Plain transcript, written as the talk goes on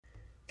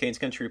Canes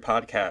Country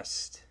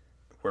podcast.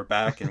 We're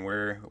back and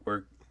we're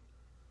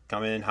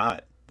coming in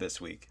hot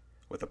this week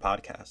with a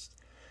podcast.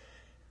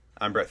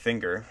 I'm Brett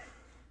Finger.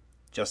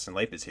 Justin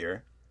Lape is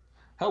here.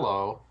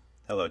 Hello.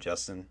 Hello,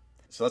 Justin.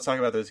 So let's talk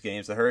about those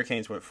games. The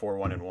Hurricanes went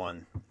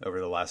 4-1-1 over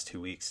the last 2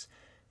 weeks.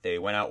 They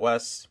went out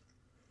west,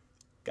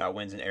 got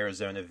wins in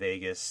Arizona,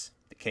 Vegas.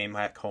 They came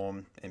back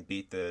home and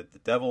beat the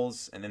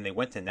Devils, and then they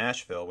went to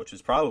Nashville, which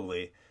was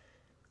probably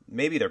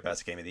maybe their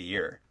best game of the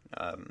year.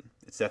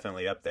 It's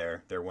definitely up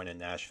there. Their win in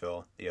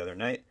Nashville the other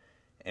night.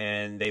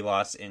 And they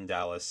lost in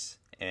Dallas,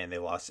 and they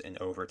lost in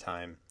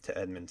overtime to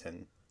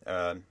Edmonton.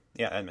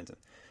 Edmonton.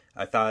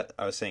 I thought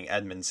I was saying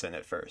Edmondson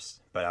at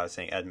first, but I was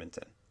saying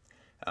Edmonton.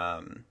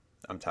 I'm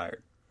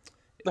tired.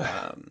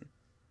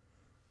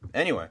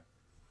 Anyway,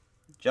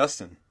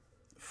 Justin,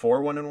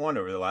 4-1-1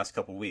 over the last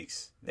couple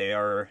weeks. They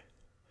are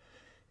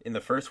in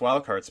the first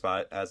wildcard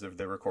spot as of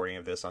the recording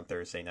of this on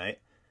Thursday night.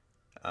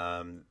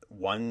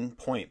 1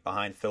 point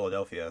behind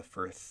Philadelphia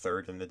for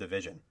third in the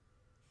division.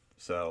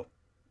 So,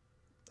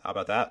 how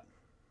about that?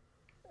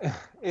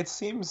 It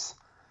seems,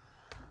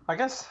 I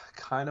guess,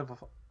 kind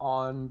of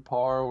on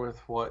par with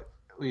what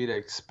we'd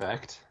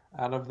expect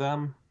out of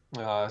them,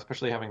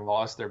 especially having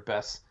lost their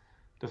best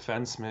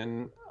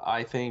defenseman.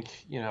 I think,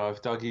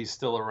 if Dougie's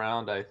still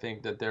around, I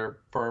think that they're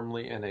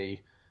firmly in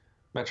a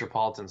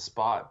Metropolitan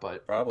spot.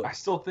 But Probably. I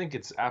still think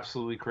it's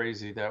absolutely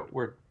crazy that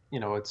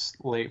it's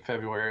late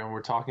February and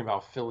we're talking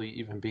about Philly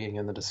even being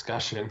in the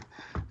discussion,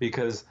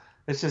 because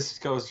it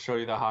just goes to show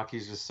you that hockey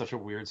is just such a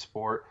weird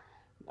sport.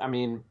 I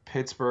mean,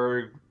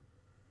 Pittsburgh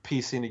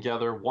piecing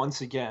together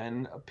once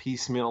again a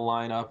piecemeal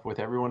lineup with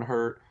everyone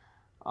hurt,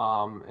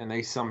 and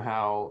they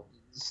somehow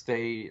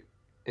stay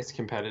as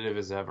competitive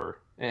as ever.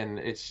 And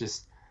I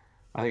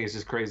think it's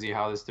just crazy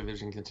how this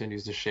division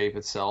continues to shape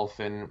itself.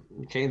 And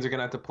Canes are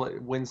going to have to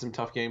win some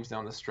tough games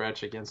down the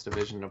stretch against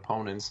division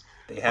opponents.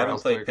 They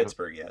haven't played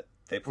Pittsburgh yet.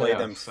 They played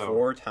them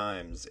 4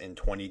 times in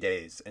 20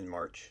 days in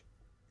March.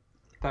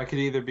 That could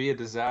either be a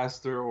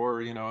disaster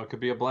or, it could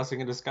be a blessing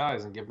in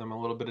disguise and give them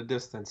a little bit of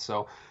distance.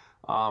 So,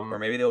 or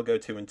maybe they'll go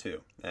 2-2.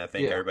 And I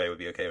think everybody would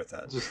be okay with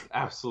that. Just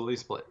absolutely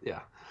split,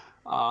 yeah.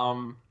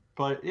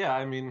 But yeah,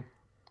 I mean,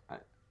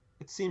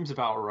 it seems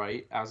about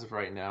right as of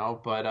right now.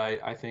 But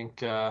I think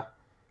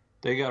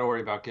they got to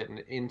worry about getting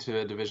into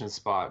a division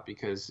spot,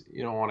 because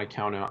you don't want to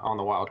count on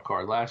the wild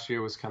card. Last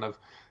year was kind of,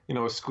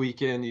 a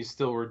squeak in. You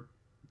still were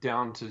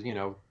down to,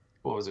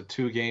 what was it,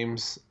 2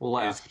 games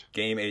left.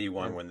 Game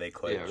 81 when they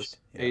clinched. Yeah, it was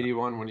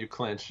 81 when you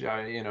clinched.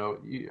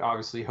 You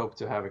obviously hope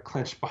to have it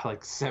clinched by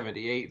like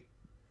 78,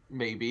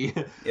 maybe.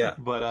 Yeah.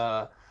 But,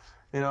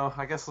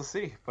 I guess we'll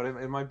see. But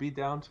it might be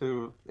down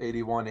to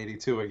 81,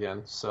 82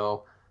 again.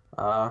 So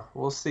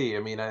we'll see.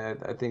 I mean, I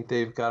think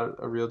they've got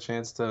a real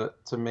chance to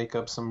make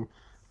up some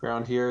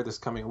ground here this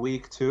coming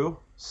week, too.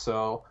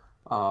 So,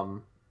 I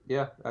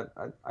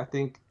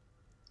think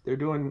they're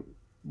doing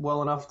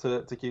well enough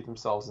to keep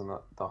themselves in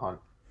the hunt.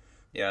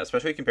 Yeah,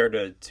 especially compared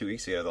to 2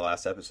 weeks ago, the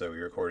last episode we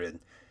recorded.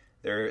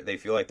 They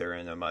feel like they're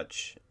in a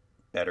much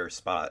better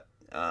spot.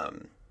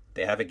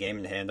 They have a game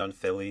in hand on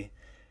Philly,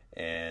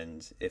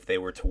 and if they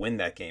were to win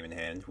that game in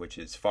hand, which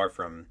is far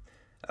from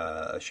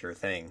a sure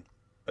thing,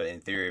 but in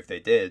theory, if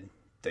they did,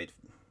 they'd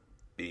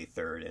be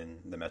third in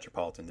the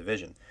Metropolitan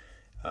Division.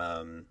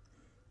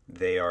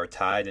 They are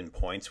tied in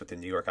points with the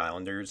New York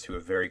Islanders, who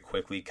have very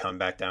quickly come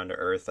back down to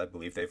earth. I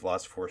believe they've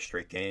lost 4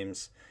 straight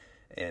games,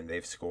 and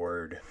they've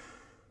scored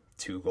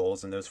 2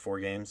 goals in those 4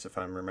 games, if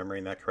I'm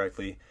remembering that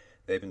correctly.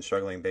 They've been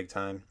struggling big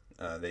time.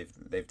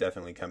 They've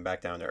definitely come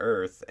back down to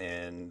earth,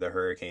 and the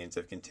Hurricanes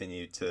have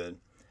continued to,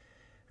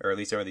 or at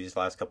least over these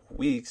last couple of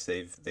weeks,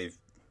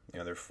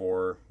 they're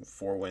 4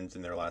 wins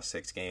in their last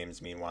 6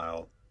 games.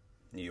 Meanwhile,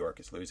 New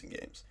York is losing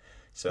games,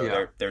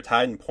 so they're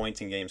tied in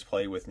points in games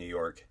played with New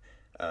York.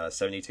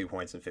 72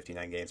 points in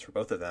 59 games for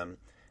both of them,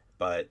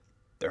 but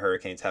the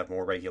Hurricanes have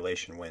more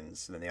regulation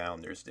wins than the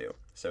Islanders do.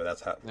 So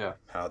that's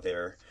how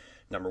they're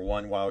number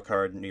 1 wild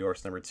card. New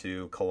York's number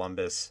 2.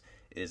 Columbus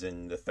is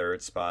in the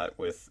 3rd spot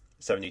with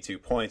 72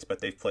 points,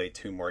 but they've played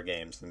 2 more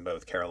games than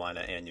both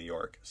Carolina and New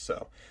York.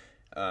 So,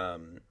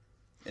 and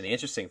the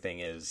interesting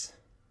thing is,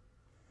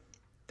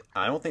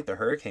 I don't think the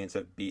Hurricanes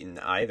have beaten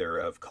either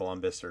of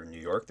Columbus or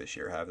New York this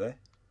year, have they?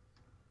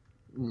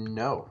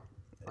 No.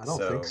 I don't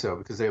think so,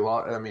 because they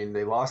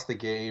lost the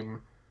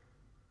game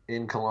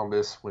in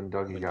Columbus when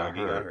Dougie got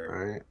hurt,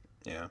 right?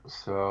 Yeah.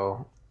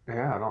 So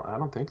I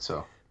don't think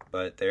so.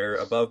 But they're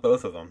above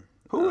both of them.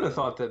 Who would have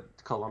thought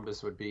that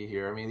Columbus would be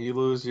here? I mean, you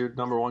lose your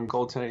number 1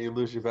 goaltender, you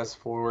lose your best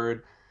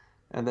forward,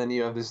 and then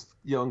you have this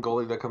young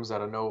goalie that comes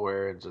out of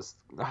nowhere and just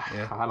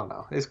I don't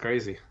know. It's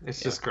crazy. It's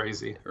just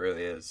crazy. It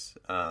really is.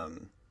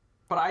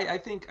 But I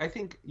think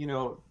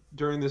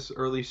during this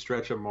early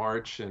stretch of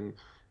March and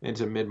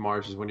into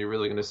mid-March is when you're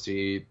really going to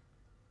see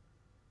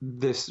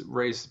this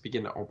race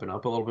begin to open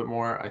up a little bit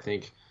more. I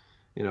think,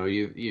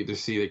 you either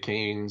see the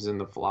Canes and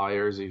the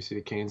Flyers, or you see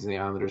the Canes and the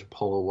Islanders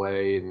pull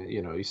away, and,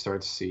 you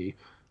start to see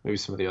maybe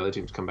some of the other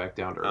teams come back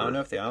down to earth. I don't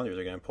know if the Islanders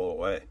are going to pull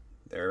away.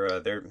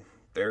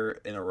 They're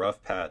in a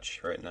rough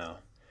patch right now.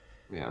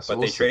 Yeah, so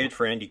but they traded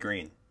for Andy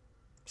Green,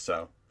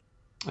 So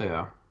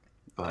Yeah,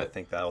 I but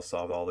think that'll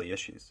solve all the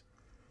issues.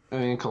 I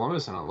mean,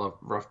 Columbus in a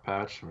rough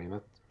patch. I mean,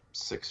 that's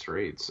six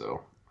straight,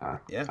 so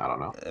Yeah, I don't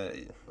know. uh,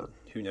 But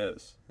who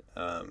knows?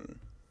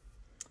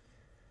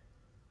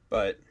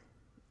 But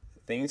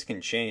things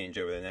can change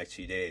over the next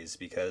few days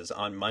because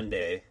on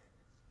Monday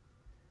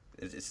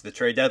it's the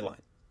trade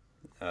deadline.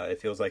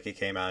 It feels like it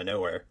came out of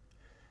nowhere.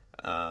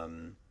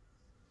 Um,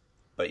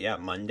 but yeah,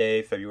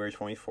 Monday, February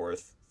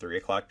 24th, 3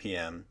 o'clock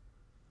p.m.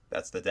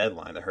 That's the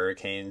deadline. The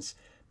Hurricanes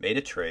made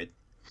a trade,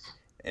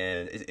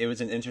 and it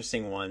was an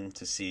interesting one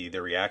to see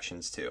the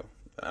reactions to.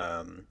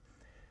 Um,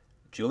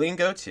 Julien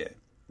Gauthier.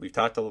 We've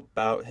talked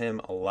about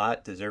him a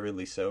lot,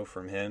 deservedly so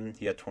from him.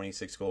 He had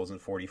 26 goals in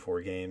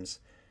 44 games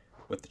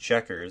with the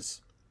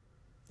Checkers.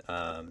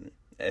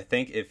 I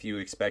think if you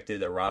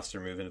expected a roster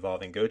move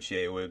involving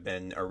Gauthier, it would have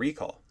been a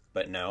recall.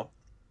 But no,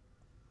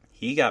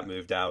 he got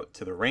moved out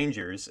to the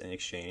Rangers in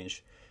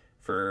exchange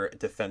for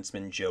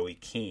defenseman Joey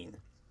Keane.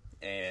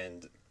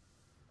 And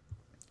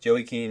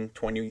Joey Keane,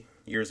 20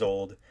 years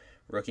old,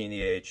 rookie in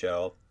the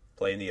AHL,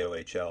 played in the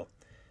OHL,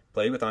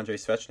 played with Andrei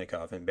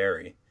Svechnikov in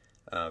Barrie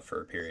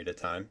for a period of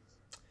time.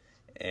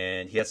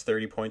 And he has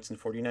 30 points in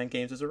 49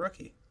 games as a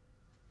rookie.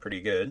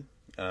 Pretty good.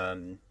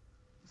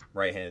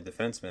 Right-handed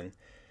defenseman.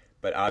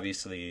 But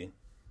obviously,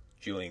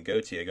 Julien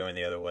Gauthier going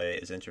the other way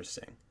is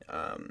interesting.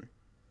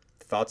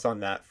 Thoughts on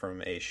that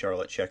from a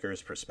Charlotte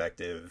Checkers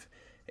perspective,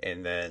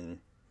 and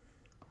then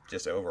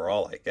just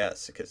overall, I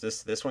guess, because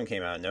this one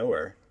came out of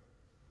nowhere.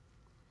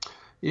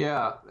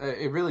 yeah,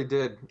 it really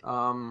did.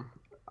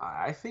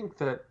 I think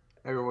that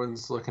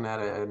everyone's looking at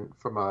it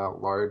from a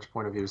large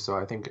point of view. So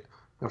I think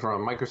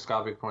from a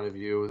microscopic point of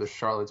view, the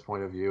Charlotte's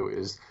point of view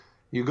is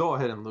you go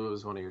ahead and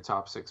lose one of your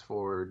top six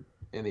forward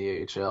in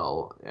the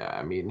AHL. Yeah,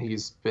 I mean,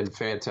 he's been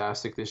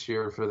fantastic this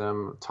year for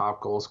them,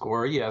 top goal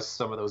scorer. Yes,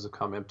 some of those have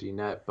come empty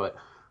net, but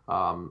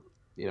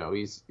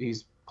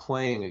he's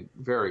playing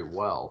very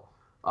well.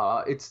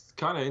 It's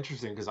kind of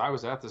interesting because I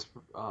was at this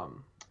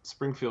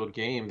Springfield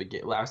game,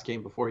 last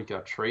game before he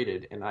got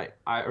traded, and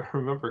I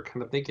remember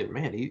kind of thinking,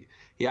 man,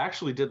 he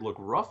actually did look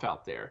rough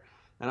out there.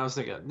 And I was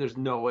thinking, there's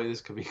no way this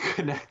could be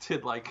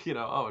connected. Like,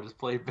 just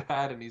played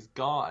bad and he's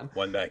gone.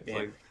 One back game.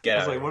 Like, Get I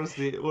was out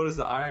like, what is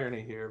the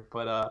irony here?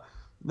 But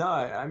no,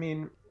 I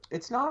mean,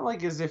 it's not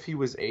like as if he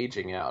was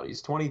aging out.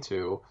 He's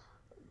 22,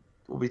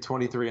 will be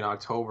 23 in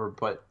October.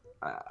 But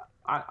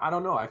I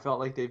don't know. I felt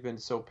like they've been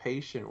so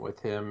patient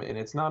with him, and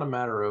it's not a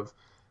matter of,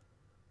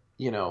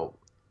 I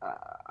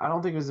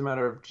don't think it was a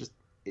matter of just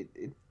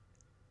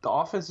the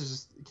offense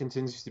just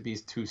continues to be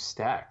too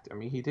stacked. I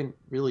mean, he didn't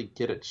really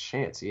get a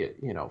chance. He had,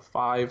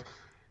 5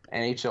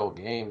 NHL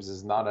games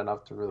is not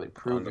enough to really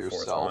prove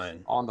yourself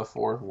on the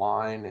fourth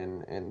line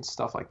and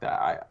stuff like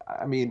that.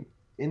 I mean,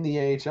 in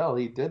the AHL,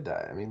 he did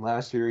that. I mean,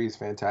 last year he's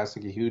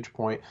fantastic, a huge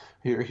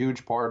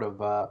part of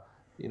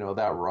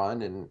that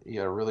run, and he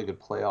had a really good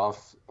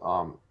playoff,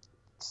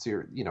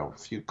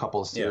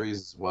 couple of series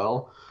as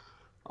well.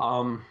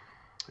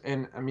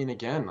 And I mean,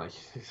 again, like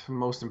the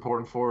most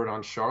important forward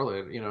on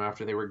Charlotte,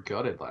 after they were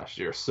gutted last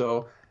year.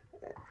 So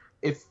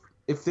if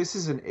this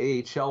is an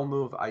AHL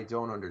move, I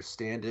don't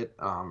understand it.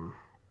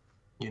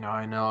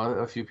 I know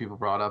a few people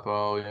brought up,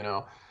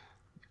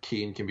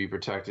 Keane can be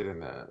protected in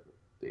the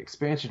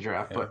expansion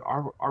draft, but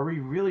are we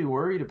really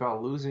worried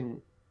about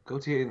losing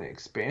Gauthier in the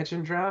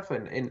expansion draft?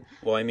 And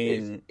well, I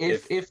mean,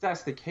 if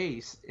that's the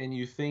case, and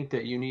you think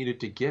that you needed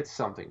to get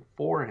something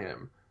for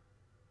him,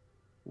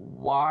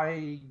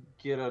 why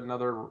get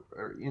another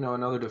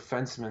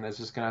defenseman that's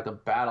just gonna have to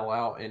battle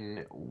out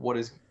in what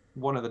is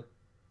one of the,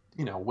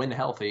 when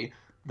healthy,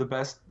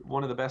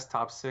 one of the best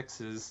top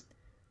sixes.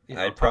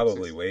 I'd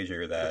probably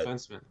wager that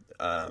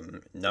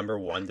defenseman. Number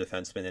 1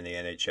 defenseman in the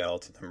NHL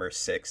to number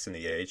 6 in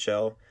the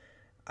AHL.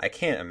 I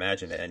can't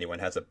imagine that anyone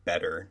has a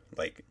better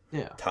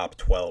top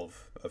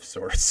 12 of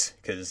sorts,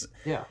 because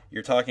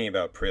you're talking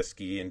about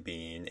Prisky and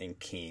Bean and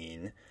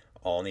Keane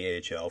all in the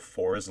AHL,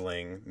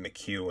 Forsling,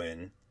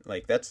 McEwen.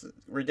 Like, that's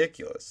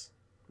ridiculous.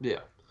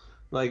 Yeah.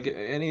 Like,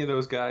 any of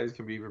those guys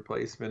can be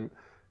replacement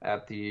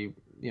at the,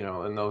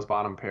 in those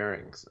bottom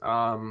pairings.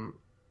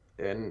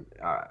 And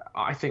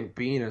I think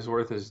Bean is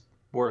worth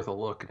a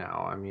look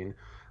now. I mean,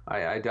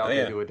 I doubt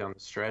they do it down the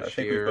stretch. I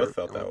think here, we both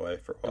felt that way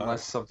for a while.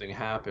 Unless something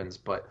happens.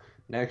 But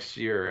next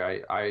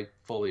year, I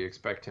fully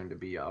expect him to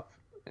be up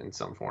in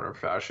some form or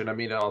fashion. I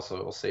mean, it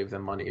also will save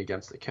them money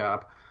against the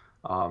cap.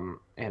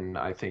 And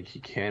I think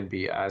he can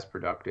be as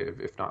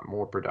productive, if not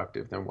more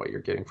productive, than what you're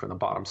getting from the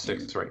bottom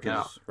six right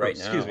now.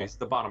 Excuse me, it's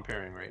the bottom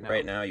pairing right now.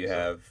 Right now you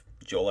have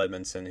Joel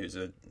Edmondson, who's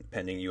a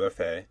pending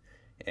UFA,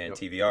 and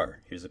TVR,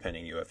 who's a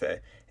pending UFA.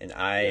 And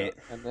and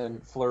then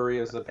Fleury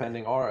is a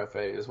pending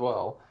RFA as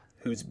well.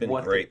 Who's been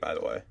great, by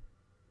the way.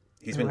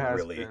 He's been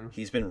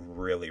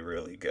really,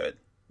 really good.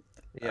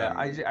 Yeah,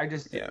 I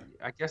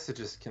guess it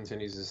just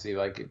continues to see,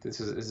 like, is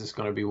this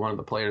going to be one of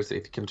the players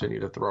they continue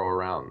to throw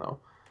around, though?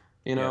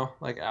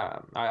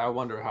 I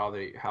wonder how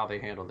they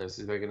handle this.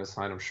 Are they going to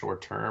sign him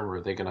short term, or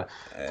are they going to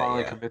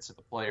finally commit to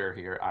the player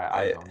here?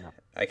 I don't know.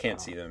 I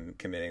can't see them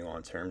committing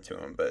long term to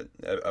him, but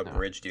a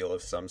bridge deal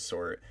of some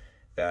sort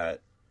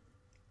that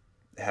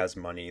has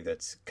money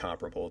that's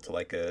comparable to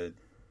like a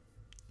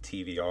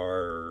TVR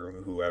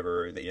or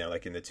whoever,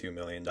 like in the $2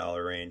 million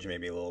range,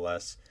 maybe a little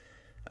less.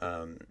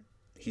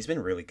 He's been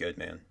really good,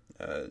 man.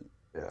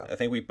 Yeah. I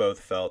think we both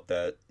felt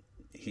that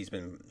he's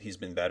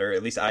been better.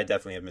 At least I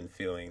definitely have been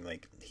feeling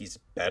like he's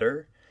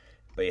better,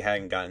 but he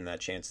hadn't gotten that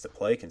chance to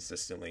play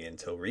consistently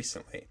until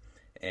recently.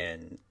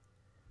 And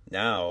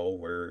now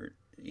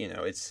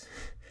it's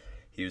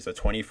he was a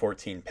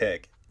 2014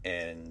 pick,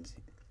 and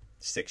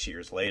 6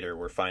 years later,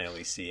 we're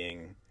finally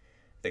seeing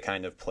the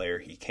kind of player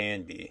he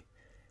can be.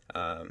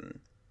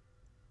 And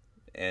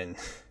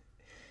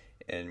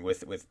and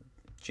with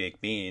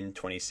Jake Bean,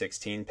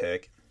 2016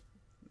 pick,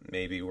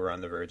 maybe we're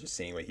on the verge of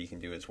seeing what he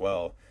can do as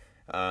well.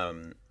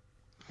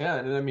 Yeah,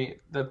 and I mean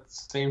that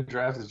same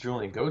draft as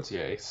Julian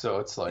Gauthier, so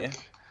it's like Yeah,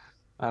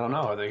 I don't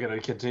know. Are they going to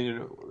continue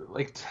to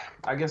like?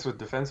 I guess with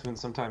defensemen,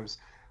 sometimes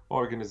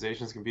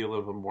organizations can be a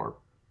little bit more,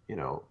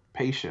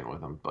 patient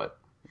with them. But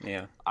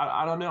yeah,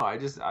 I don't know.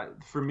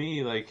 For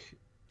me, like,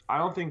 I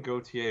don't think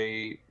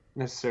Gauthier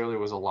necessarily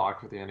was a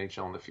lock for the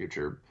NHL in the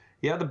future.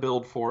 He had the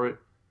build for it.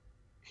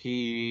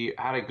 He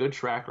had a good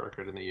track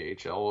record in the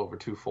AHL over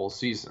 2 full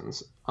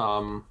seasons.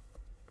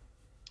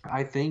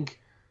 I think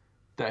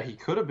that he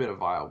could have been a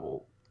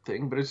viable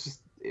thing, but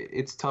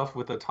it's tough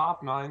with the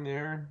top 9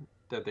 there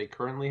that they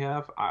currently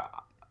have.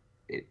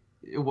 It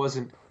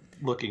wasn't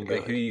looking good.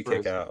 like who you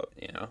kick out,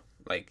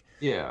 like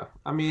Yeah,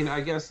 I mean,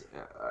 I guess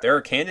there are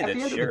at the end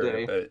candidates, of the sure,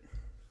 day, but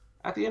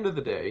at the end of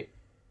the day,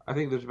 I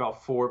think there's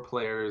about 4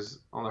 players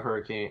on the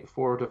Hurricane,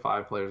 4 to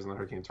 5 players on the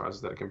Hurricanes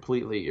roster that are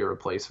completely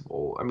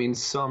irreplaceable. I mean,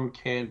 some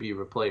can be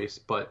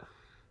replaced, but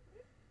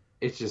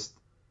it's just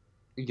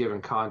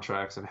given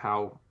contracts and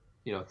how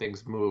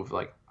things move.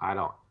 Like I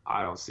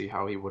don't see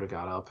how he would have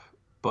got up,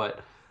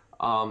 but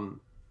um,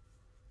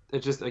 it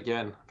just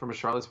again from a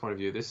Charlotte's point of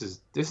view, this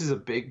is a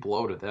big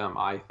blow to them.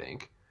 I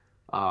think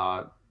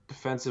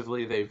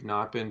defensively they've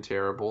not been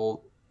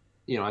terrible.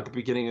 At the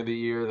beginning of the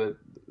year, the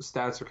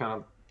stats are kind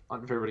of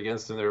unfavored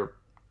against them. They're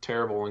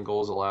terrible in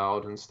goals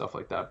allowed and stuff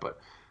like that.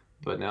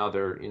 But now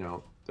they're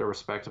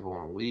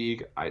respectable in the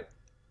league.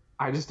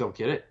 I just don't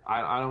get it.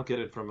 I don't get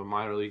it from a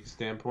minor league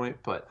standpoint.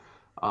 But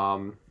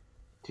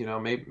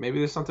maybe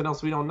there's something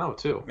else we don't know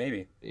too.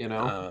 maybe.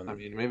 I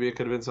mean, maybe it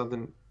could have been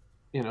something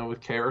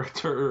with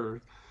character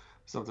or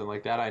something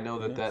like that. I know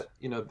that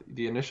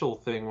the initial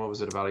thing. What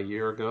was it, about a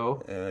year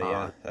ago?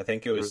 Yeah, I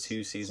think it was there's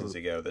 2 seasons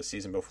some ago, the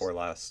season before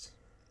last.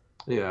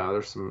 Yeah,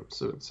 there's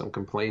some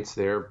complaints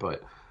there,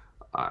 but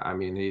I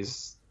mean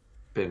he's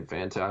been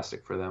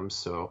fantastic for them.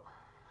 So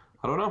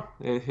I don't know.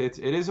 It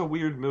is a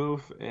weird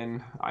move,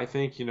 and I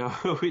think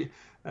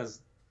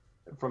as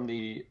from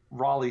the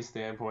Raleigh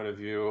standpoint of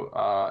view,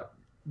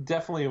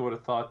 definitely would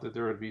have thought that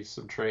there would be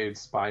some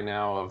trades by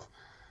now of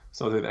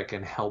something that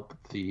can help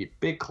the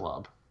big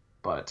club,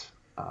 but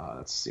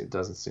it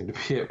doesn't seem to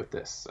be it with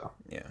this. So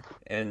Yeah,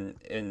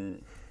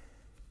 and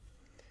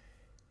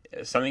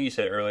something you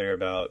said earlier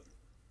about,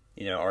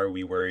 are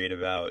we worried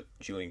about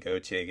Julian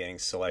Gauthier getting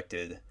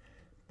selected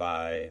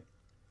by,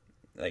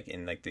 like,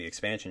 in like the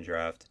expansion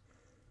draft?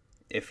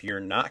 If you're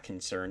not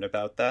concerned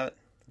about that,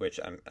 which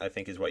I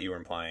think is what you were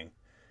implying,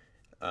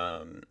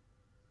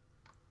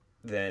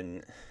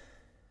 then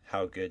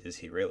how good is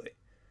he really?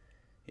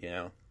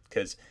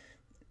 Because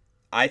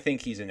I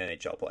think he's an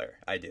NHL player.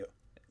 I do,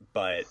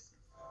 but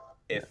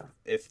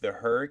if the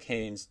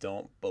Hurricanes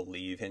don't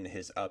believe in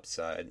his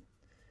upside,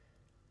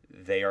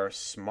 they are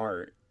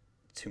smart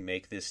to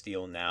make this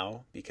deal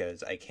now,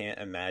 because I can't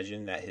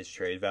imagine that his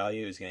trade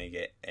value is going to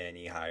get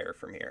any higher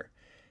from here.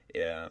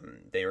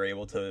 They were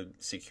able to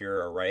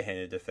secure a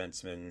right-handed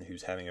defenseman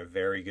who's having a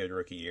very good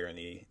rookie year in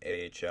the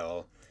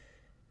AHL,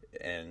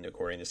 and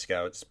according to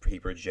scouts, he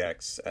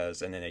projects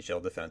as an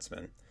NHL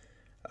defenseman.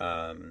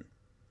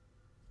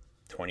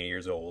 20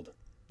 years old.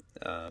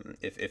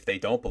 If they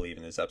don't believe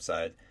in his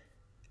upside,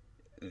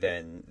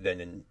 then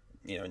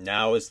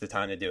now is the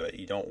time to do it.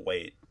 You don't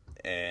wait.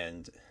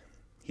 And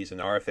he's an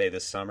RFA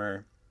this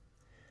summer.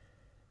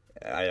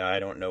 I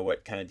don't know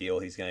what kind of deal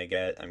he's going to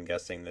get. I'm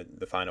guessing that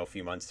the final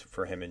few months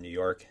for him in New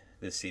York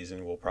this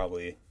season will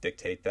probably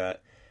dictate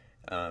that.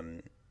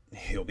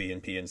 He'll be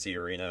in PNC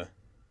Arena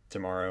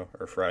tomorrow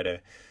or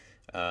Friday,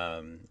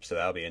 so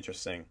that'll be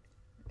interesting.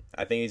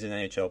 I think he's an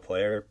NHL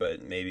player,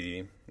 but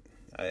maybe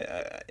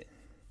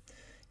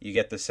you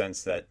get the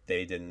sense that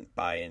they didn't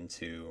buy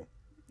into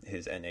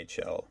his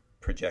NHL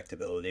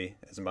projectability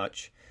as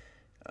much.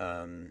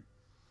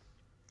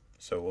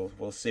 So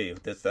we'll see.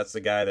 That's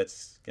the guy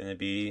that's going to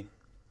be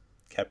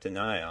kept an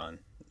eye on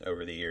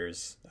over the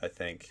years, I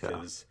think,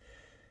 because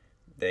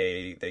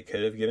they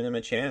could have given him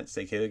a chance.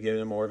 They could have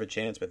given him more of a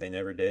chance, but they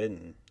never did,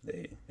 and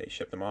they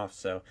shipped him off.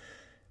 So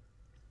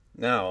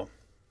now,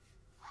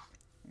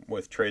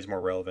 with trades more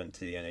relevant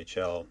to the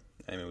NHL,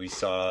 I mean, we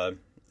saw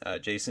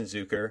Jason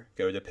Zucker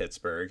go to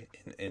Pittsburgh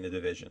in the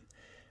division.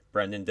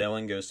 Brendan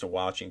Dillon goes to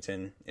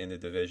Washington in the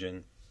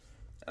division.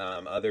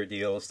 Other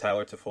deals,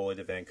 Tyler Toffoli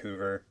to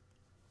Vancouver,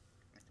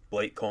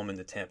 Blake Coleman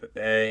to Tampa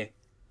Bay,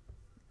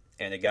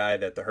 and a guy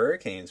that the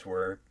Hurricanes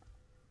were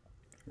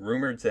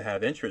rumored to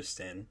have interest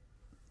in,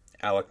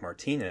 Alec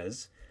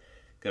Martinez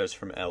goes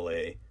from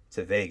LA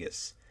to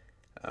Vegas.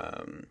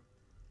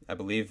 I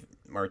believe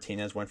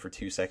Martinez went for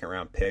 2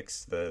 second-round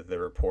picks. The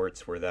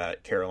reports were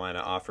that Carolina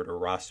offered a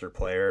roster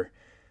player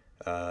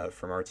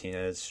for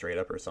Martinez straight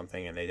up or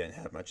something, and they didn't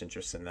have much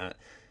interest in that.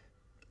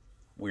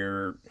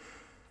 We're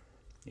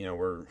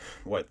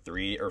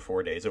 3 or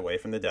 4 days away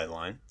from the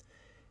deadline,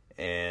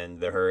 and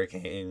the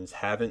Hurricanes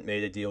haven't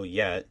made a deal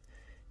yet.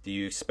 Do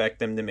you expect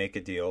them to make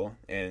a deal,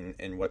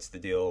 and what's the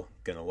deal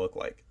going to look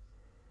like?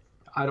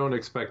 I don't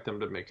expect them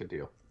to make a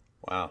deal.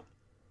 Wow.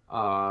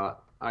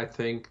 I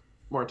think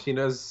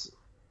Martinez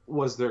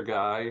was their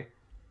guy.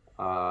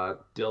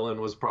 Dylan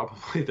was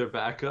probably their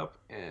backup,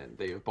 and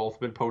they have both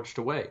been poached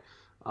away.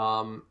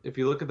 If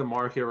you look at the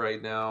market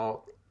right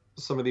now,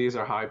 some of these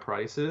are high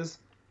prices,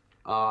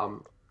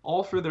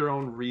 all for their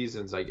own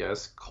reasons, I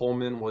guess.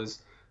 Coleman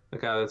was the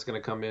guy that's going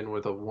to come in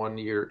with a 1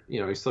 year,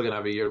 he's still going to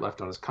have a year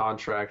left on his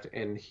contract,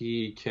 and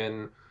he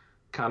can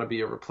kind of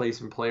be a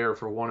replacement player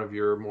for one of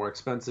your more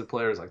expensive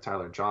players like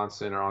Tyler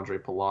Johnson or Andre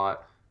Palat.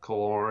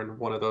 Killorn,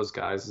 one of those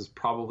guys is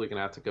probably going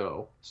to have to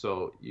go.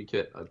 So you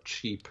get a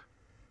cheap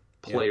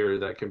player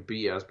that can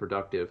be as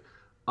productive.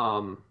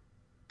 But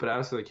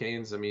as for the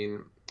Canes, I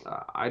mean,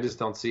 I just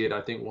don't see it.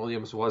 I think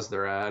Williams was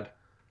their ad.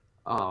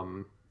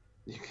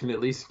 You can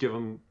at least give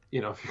them,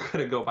 if you're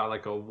going to go by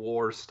like a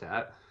WAR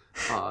stat,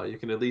 you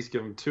can at least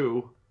give them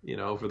 2,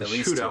 for the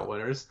shootout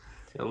winners.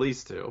 At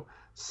least 2.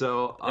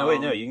 So. No,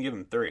 you can give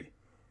them 3.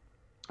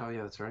 Oh,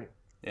 yeah, that's right.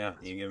 Yeah,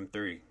 you can give him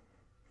 3.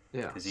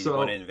 Yeah. Because he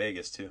won it in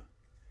Vegas, too.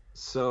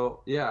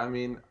 So, yeah, I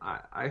mean,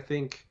 I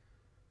think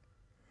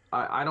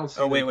I don't see...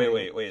 Oh, wait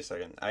a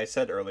second. I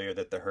said earlier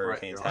that the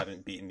Hurricanes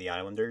haven't beaten the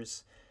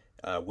Islanders.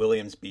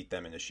 Williams beat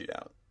them in the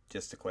shootout,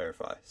 just to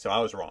clarify. So I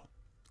was wrong.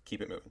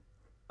 Keep it moving.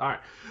 All right.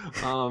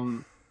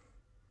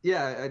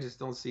 Yeah, I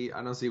don't see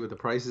with the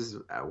prices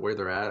at where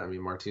they're at. I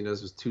mean,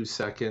 Martinez was 2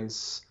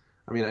 seconds.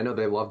 I mean, I know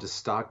they love to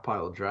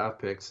stockpile draft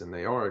picks, and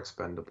they are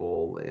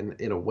expendable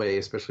in a way,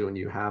 especially when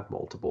you have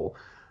multiple.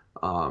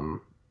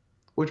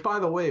 Which, by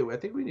the way, I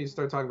think we need to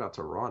start talking about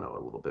Toronto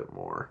a little bit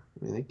more.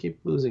 I mean, they keep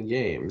losing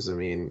games. I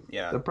mean,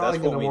 yeah, they're probably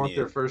going to want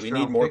their first round pick.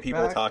 We need more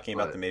people talking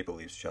about the Maple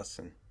Leafs,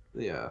 Justin.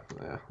 Yeah.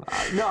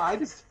 No, I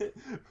just,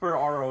 for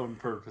our own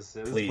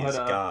purposes. Please,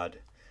 God.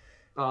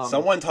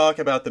 Someone talk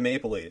about the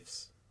Maple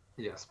Leafs.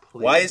 Yes,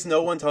 please. Why is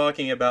no one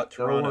talking about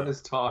Toronto? No one is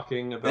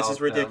talking about This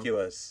is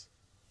ridiculous.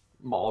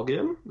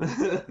 Malgin?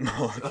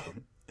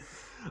 Malgin.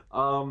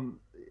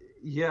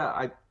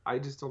 Yeah, I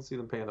just don't see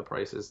them paying the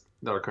prices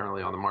that are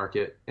currently on the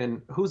market.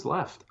 And who's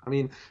left? I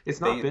mean,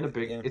 it's not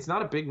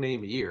a big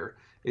name year.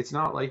 It's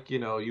not like,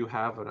 you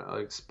have an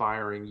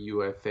expiring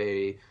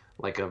UFA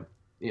like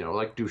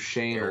like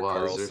Duchesne Erik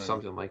was Karlsson. Or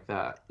something like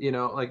that.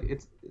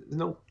 There's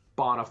no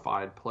bona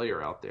fide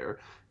player out there.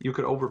 You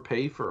could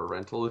overpay for a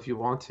rental if you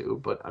want to,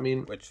 but I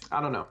mean,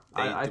 I don't know.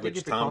 I think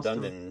which Tom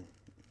Dundon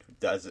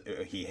does.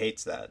 He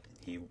hates that.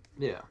 He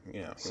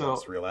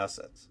wants real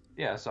assets.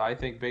 Yeah, so I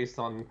think based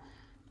on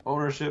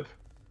ownership,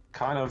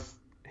 kind of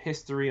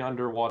history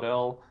under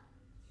Waddell,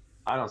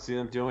 I don't see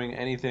them doing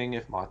anything,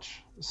 if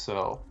much.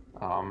 So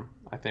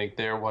I think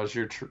there was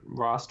your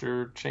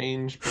roster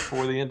change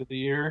before the end of the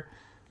year.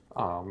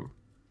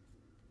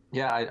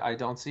 I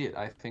don't see it.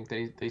 I think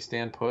they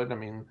stand put. I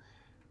mean,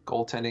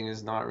 goaltending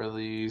is not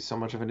really so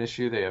much of an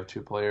issue. They have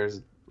 2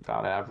 players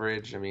about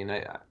average. I mean,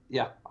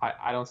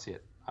 I don't see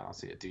it. I don't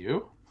see it. Do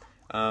you?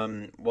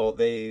 Well,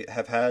 they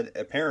have had,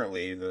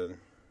 apparently,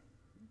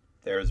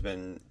 there's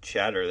been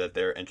chatter that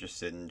they're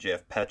interested in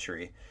Jeff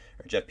Petry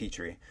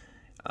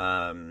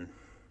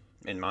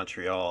in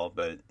Montreal,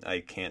 but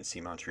I can't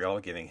see Montreal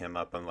giving him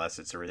up unless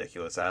it's a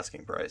ridiculous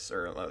asking price,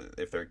 or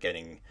if they're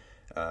getting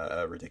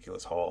a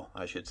ridiculous haul,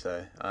 I should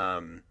say.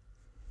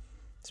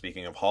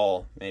 Speaking of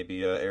haul,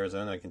 maybe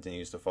Arizona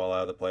continues to fall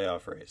out of the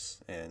playoff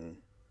race and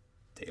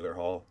Taylor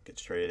Hall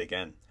gets traded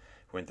again.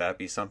 Wouldn't that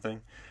be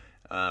something?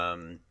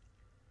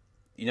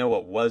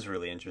 What was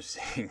really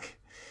interesting?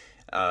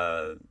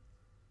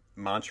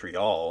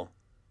 Montreal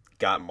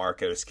got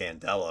Marco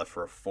Scandella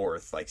for a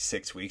 4th like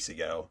 6 weeks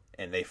ago,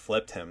 and they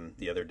flipped him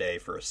the other day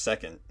for a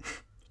 2nd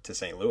to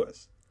St.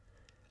 Louis.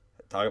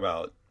 Talk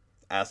about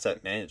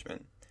asset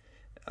management.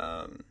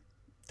 Tom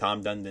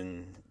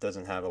Dundon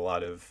doesn't have a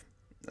lot of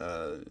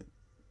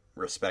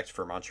respect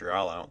for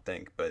Montreal, I don't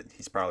think, but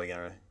he's probably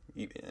gonna.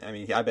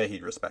 I bet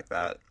he'd respect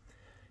that.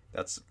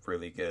 That's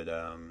really good.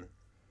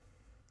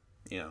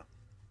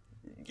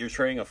 You're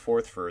trading a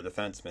 4th for a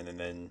defenseman, and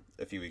then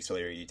a few weeks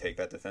later you take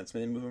that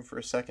defenseman and move him for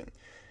a 2nd.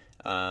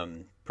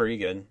 Pretty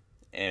good.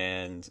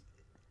 And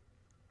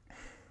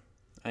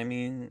I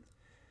mean,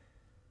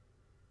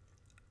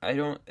 I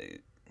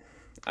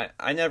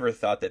never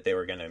thought that they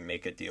were going to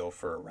make a deal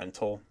for a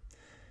rental,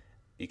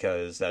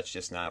 because that's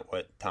just not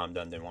what Tom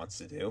Dundon wants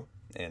to do,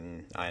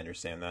 and I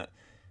understand that.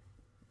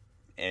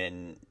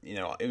 And,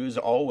 it was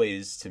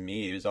always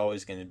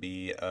going to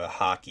be a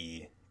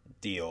hockey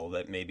deal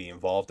that maybe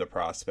involved a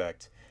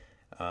prospect.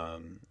 I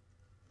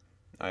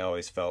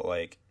always felt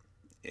like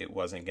it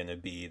wasn't going to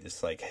be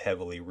this like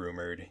heavily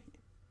rumored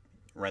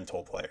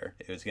rental player.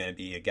 It was going to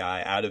be a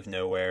guy out of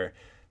nowhere,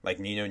 like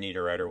Nino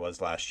Niederreiter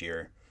was last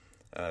year,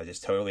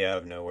 just totally out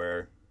of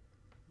nowhere,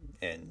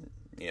 and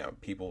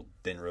people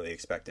didn't really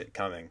expect it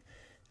coming.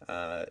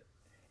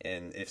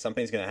 And if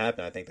something's going to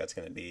happen, I think that's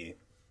going to be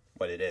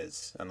what it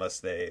is, unless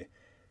they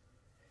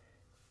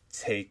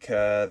take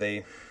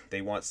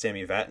they want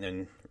Sami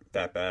Vatanen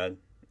that bad.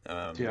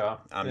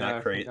 I'm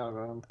not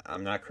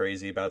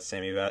crazy about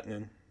Sami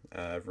Vatanen.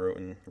 I've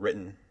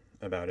written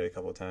about it a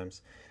couple of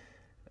times.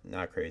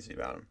 Not crazy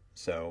about him.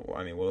 So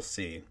I mean, we'll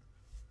see.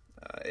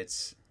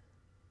 It's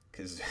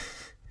because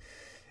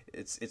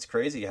it's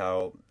crazy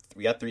how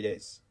we got 3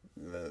 days.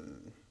 The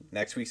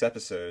next week's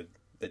episode,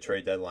 the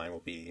trade deadline will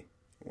be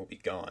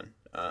gone.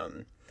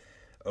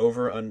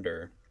 Over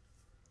under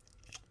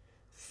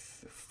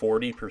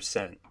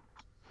 40%.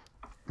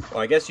 Well,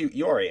 I guess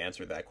you already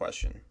answered that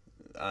question.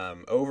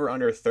 Over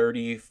under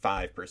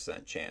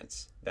 35%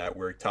 chance that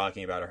we're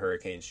talking about a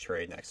Hurricanes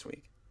trade next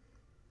week.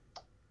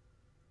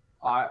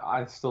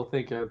 I still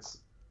think it's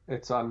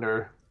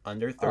under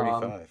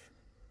 35.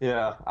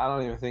 Yeah, I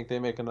don't even think they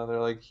make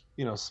another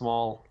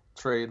small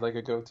trade like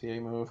a Gauthier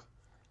move.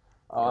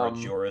 Or a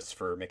Joris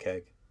for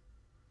McKegg.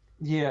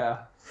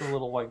 Yeah, it's a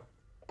little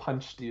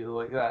punch deal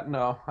like that.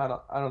 No,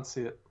 I don't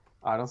see it.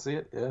 I don't see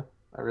it. Yeah,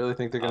 I really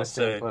think they're gonna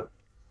stay. But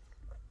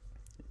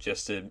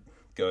just to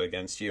go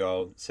against you,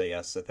 I'll say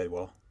yes that they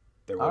will.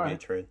 There will be a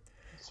trade.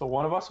 So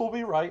one of us will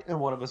be right and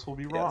one of us will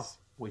be wrong. Yes.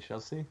 We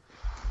shall see.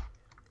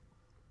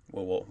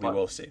 We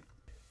will see.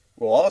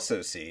 We'll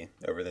also see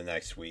over the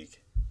next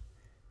week.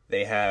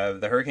 The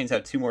Hurricanes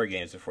have 2 more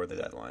games before the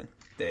deadline.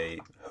 They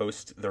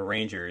host the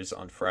Rangers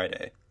on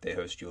Friday. They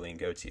host Julien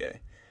Gauthier.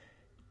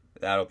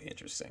 That'll be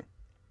interesting.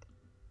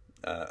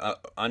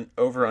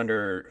 Over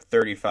under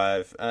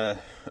 35.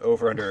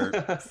 Over under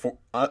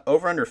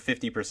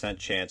 50%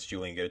 chance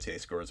Julien Gauthier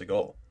scores a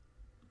goal.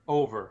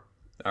 Over.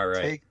 All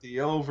right. Take the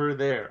over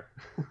there.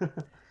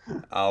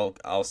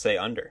 I'll say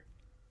under.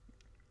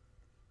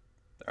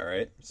 All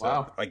right. So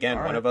wow. Again,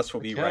 one of us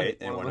will be right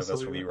and one of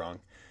us will be wrong.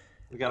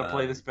 We got to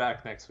play this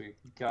back next week.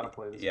 We got to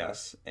play this back.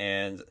 Yes.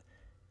 And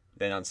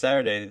then on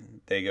Saturday,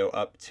 they go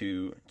up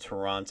to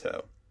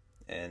Toronto.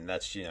 And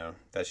that's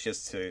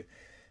just to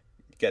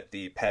get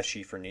the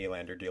Pesce for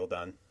Nylander deal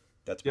done.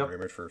 That's been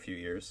rumored for a few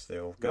years.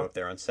 They'll go up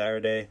there on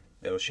Saturday.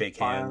 They'll shake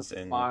hands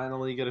and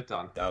finally get it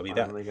done. That'll be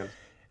that.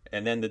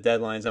 And then the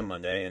deadline's on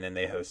Monday, and then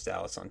they host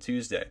Dallas on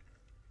Tuesday.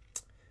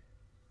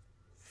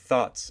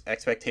 Thoughts,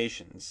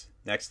 expectations,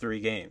 next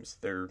 3 games.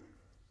 They're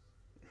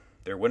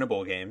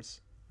winnable games,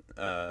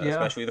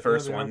 especially the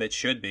first one that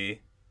should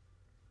be.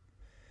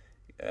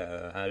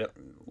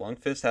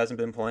 Lundqvist hasn't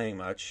been playing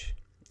much,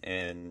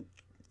 and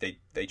they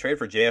trade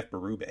for JF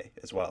Berube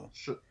as well.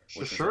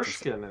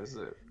 Shesterkin, is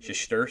it?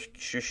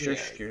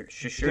 Shesterkin.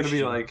 He's going to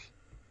be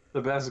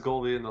the best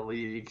goalie in the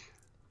league.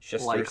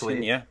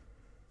 Shesterkin, yeah.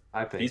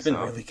 I think he's been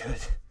really good.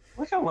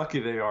 Look how lucky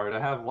they are to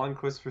have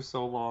Lundqvist for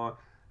so long,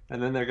 and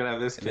then they're going to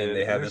have this kid. And then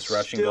they have this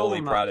Russian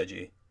goalie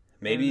prodigy.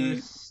 Maybe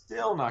they're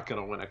still not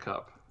going to win a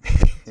cup.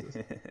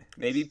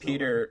 Maybe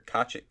Peter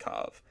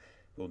Kochetkov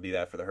will be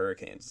that for the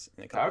Hurricanes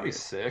in a couple That would be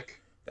years.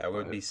 sick. That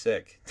would be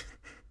sick.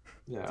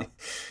 Yeah.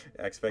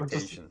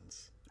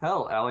 Expectations.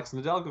 Hell, Alex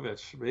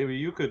Nedeljkovic. Maybe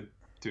you could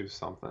do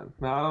something.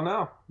 No, I don't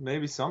know.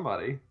 Maybe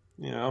somebody.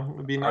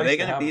 It'd be nice. Are they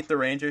going to beat the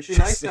Rangers? It'd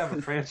be nice to have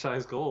a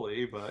franchise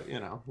goalie, but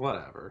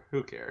whatever.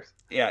 Who cares?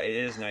 Yeah, it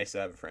is nice to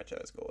have a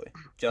franchise goalie.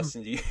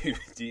 Justin, do you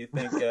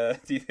think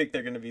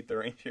they're going to beat the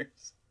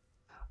Rangers?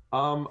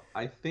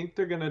 I think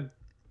they're going to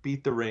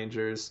beat the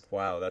Rangers.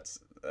 Wow,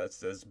 that's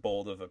as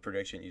bold of a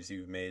prediction as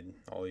you've made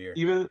all year.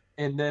 Even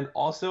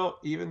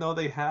though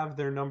they have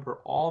their number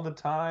all the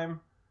time,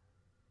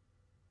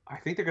 I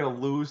think they're going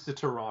to lose to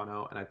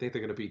Toronto, and I think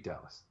they're going to beat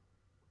Dallas.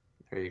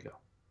 There you go.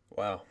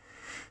 Wow.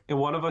 And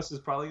one of us is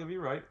probably going to be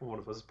right, and one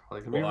of us is probably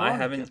going to be wrong.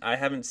 I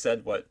haven't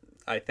said what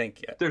I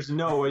think yet. There's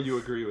no way you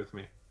agree with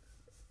me.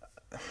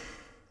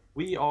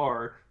 We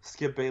are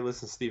Skip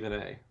Bayless and Stephen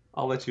A.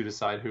 I'll let you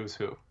decide who's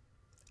who.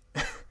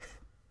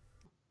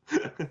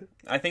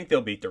 I think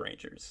they'll beat the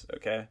Rangers,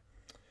 okay?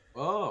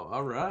 Oh,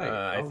 all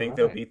right. I think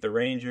they'll beat the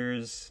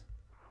Rangers.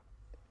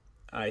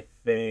 I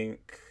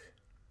think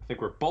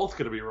we're both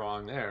going to be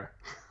wrong there.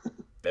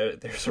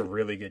 There's a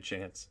really good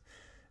chance.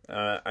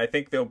 I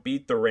think they'll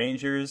beat the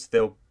Rangers,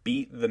 they'll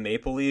beat the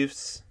Maple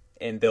Leafs,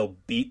 and they'll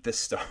beat the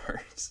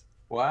Stars.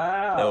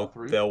 Wow.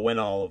 They'll win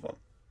all of them.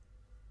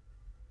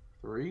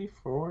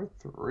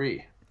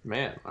 3-4-3.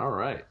 Man, all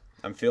right.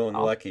 I'm feeling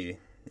lucky.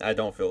 I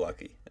don't feel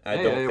lucky. I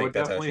don't think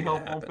that's actually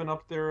going to happen. Open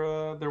up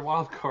their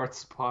wild card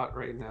spot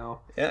right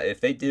now. Yeah,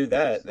 if they do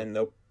that, then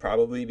they'll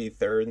probably be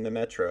 3rd in the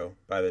Metro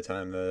by the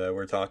time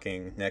we're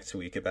talking next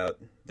week about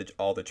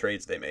all the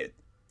trades they made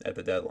at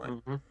the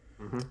deadline.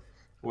 Mm-hmm. Mm-hmm.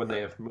 When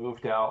they have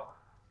moved out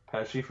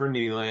Pesce for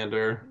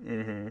Nylander.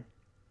 Mm-hmm.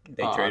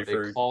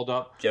 They called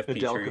up Jeff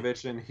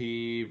Nedeljkovic, and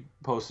he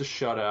posts a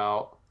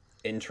shutout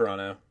in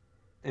Toronto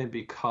and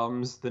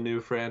becomes the new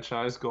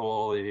franchise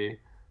goalie.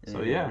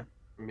 So yeah,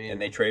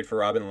 and they trade for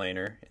Robin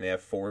Lehner, and they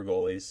have 4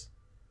 goalies.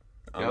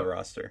 on the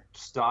roster.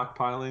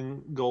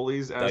 Stockpiling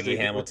goalies as Dougie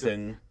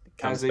Hamilton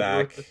comes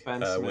back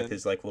with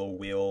his like little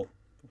wheel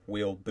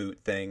boot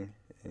thing,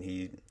 and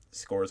he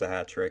scores a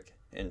hat trick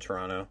in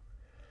Toronto.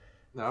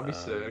 That'd be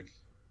sick.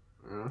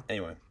 Yeah.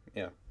 Anyway,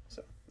 yeah.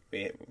 So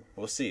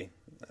we'll see.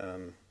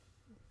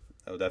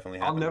 That'll definitely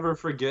happen. I'll never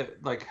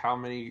forget like how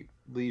many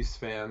Leafs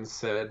fans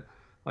said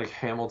like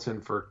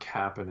Hamilton for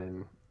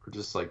Kapanen, or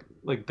just like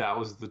that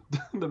was the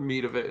the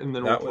meat of it, and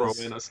then we'll throw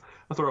in a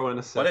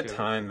second. What a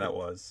time that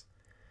was.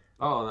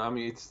 Oh, I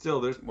mean, it's still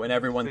there's when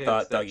everyone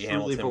thought Dougie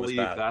Hamilton was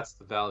bad. That's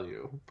the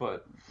value,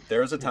 but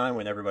there was a time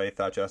when everybody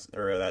thought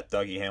that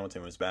Dougie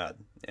Hamilton was bad,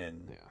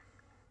 and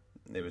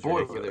it was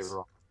ridiculous.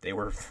 They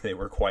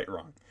were quite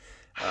wrong.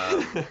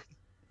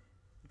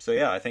 So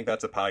yeah, I think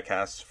that's a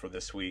podcast for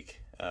this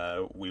week.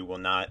 We will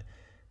not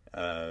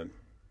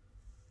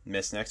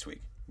miss next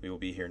week. We will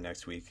be here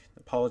next week.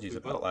 Apologies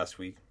about last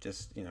week.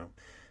 Just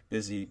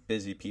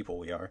busy people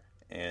we are,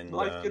 and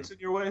life gets in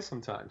your way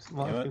sometimes.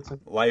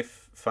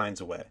 Life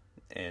finds a way,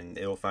 and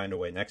it'll find a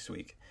way next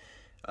week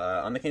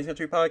on the Canes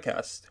Country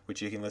Podcast,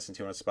 which you can listen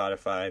to on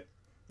Spotify,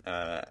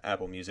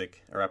 Apple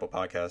Music or Apple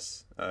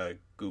Podcasts,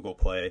 Google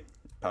Play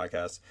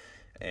Podcasts,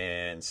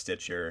 and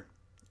Stitcher,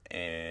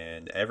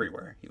 and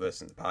everywhere you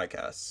listen to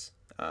podcasts.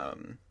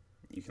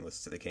 You can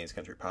listen to the Canes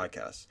Country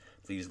Podcast.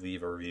 Please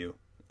leave a review,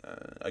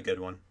 a good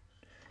one,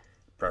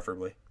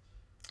 preferably.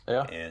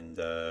 Yeah. And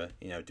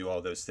do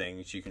all those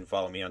things. You can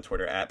follow me on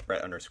Twitter at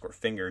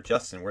Brett_Finger.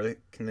 Justin, where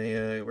can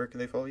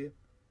they follow you?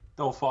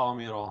 Don't follow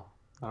me at all.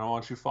 I don't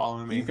want you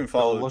following me. You can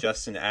follow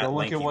Justin at Don't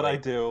look at what I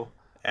do.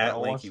 At I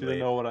want you to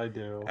know what I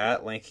do.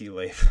 At Lanky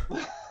Leif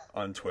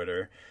on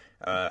Twitter.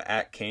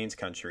 At Canes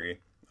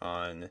Country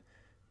on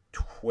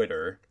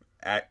Twitter.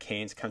 At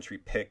Canes Country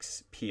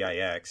Picks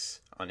PIX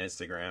on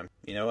Instagram.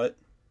 You know what?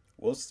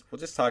 We'll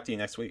just talk to you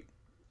next week.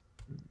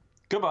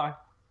 Goodbye.